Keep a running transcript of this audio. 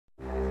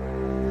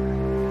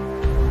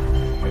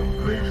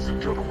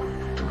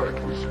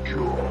we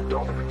secure our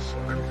dominance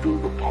and fill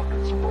the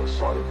pockets of our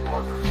silent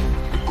partners.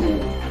 The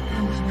goal: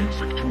 use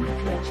music to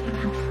influence the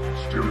youth,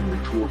 steering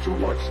them towards a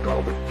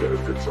lifestyle that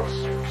benefits us.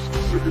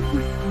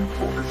 Specifically, we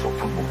focus on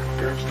promoting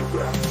gangster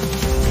rap.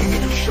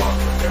 Meaning the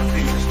genre that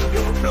leads to the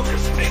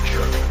rebellious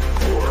nature,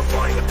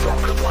 glorifying a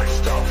drunken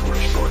lifestyle to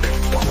ensure they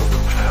follow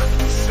the path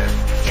we set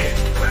and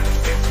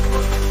benefit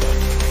further.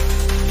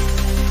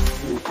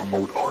 We'll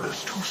promote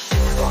artists who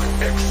By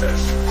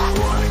excess,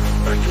 crime,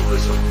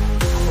 vandalism,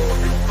 more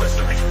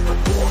implicitly, the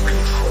more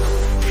control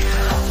we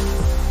have.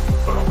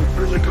 But are we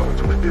really going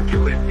to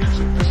manipulate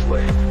music this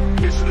way?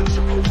 Isn't it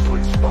supposed to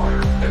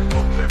inspire and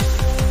uplift?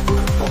 But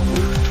if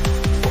uplift,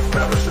 what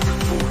matters is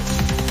influence.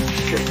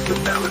 Shape the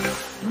narrative,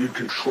 we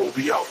control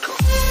the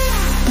outcome.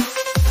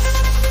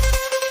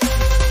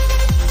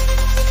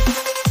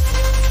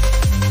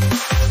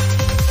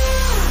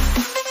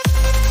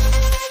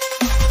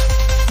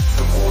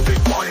 The more they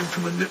buy into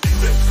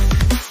manipulate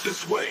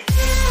this way.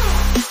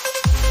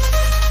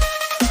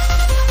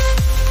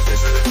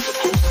 Isn't it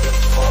supposed to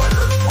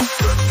inspire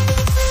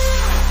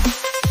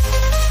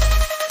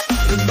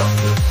and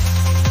uplift?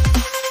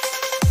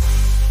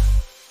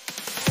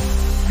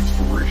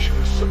 Inspiration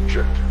is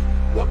subjective.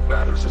 What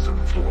matters is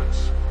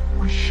influence.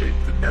 We shape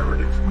the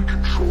narrative, we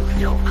control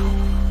the outcome.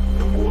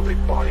 The more they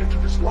buy into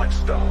this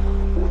lifestyle,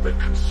 the more they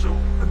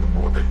consume, and the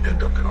more they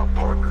end up in our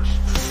partners'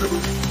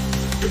 facility.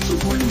 It's a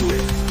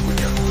win-win. We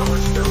have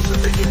ourselves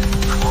and they get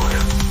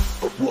client.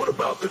 But what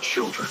about the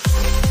children?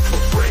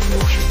 We're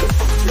brainwashing them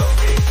from a young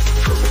age,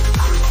 driven to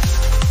creep.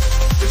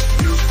 This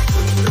music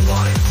puts their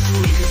minds,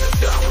 leading them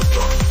down a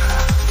dark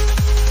path.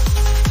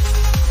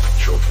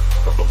 Children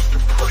are most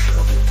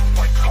impressionable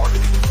by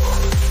targeting them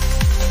early.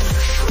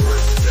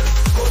 Assurance that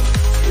fun,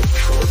 your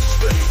choice,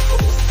 they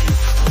follow you.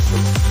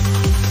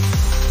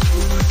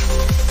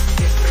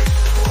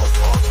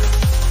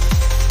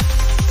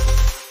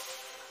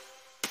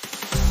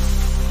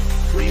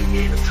 We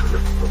need a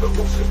trip for the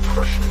most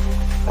impressionable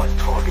by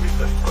targeting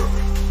them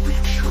early. We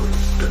ensure a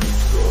steady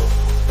flow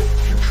of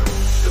future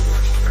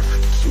consumers and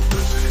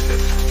consumers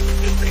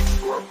inmates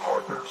for our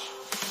partners.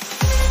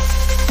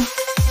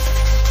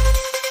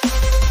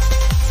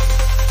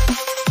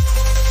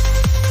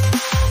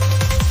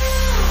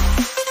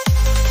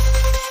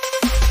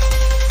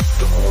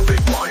 The more they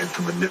buy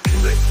into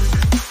manipulate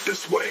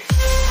this way.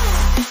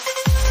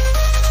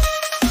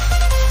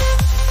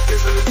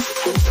 Isn't it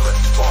supposed to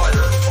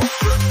inspire and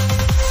uplift?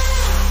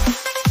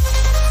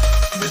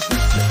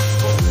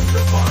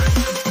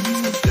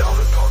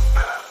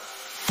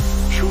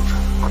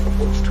 Children are the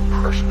most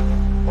impressionable.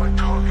 By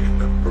targeting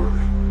them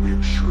early, we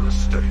ensure a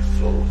steady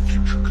flow of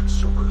future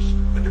consumers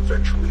and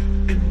eventually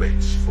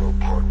inmates for our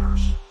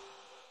partners.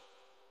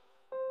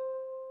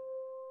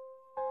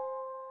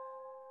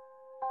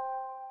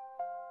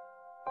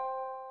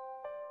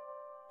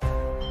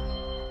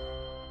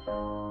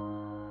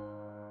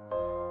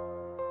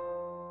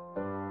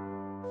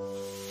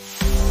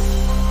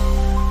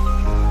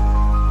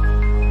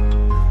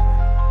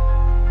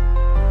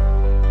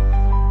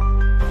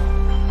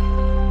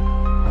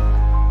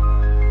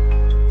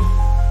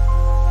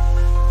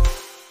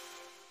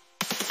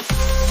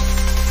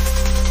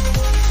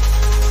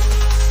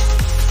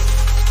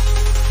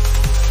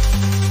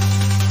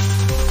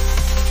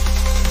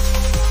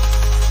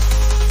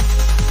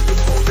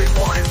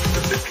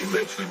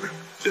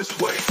 This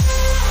way.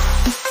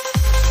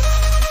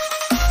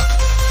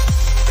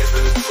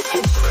 Isn't it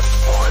supposed to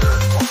inspire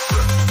and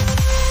uplift?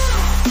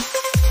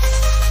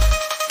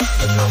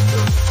 Enough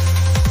of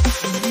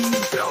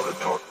down a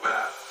dark path.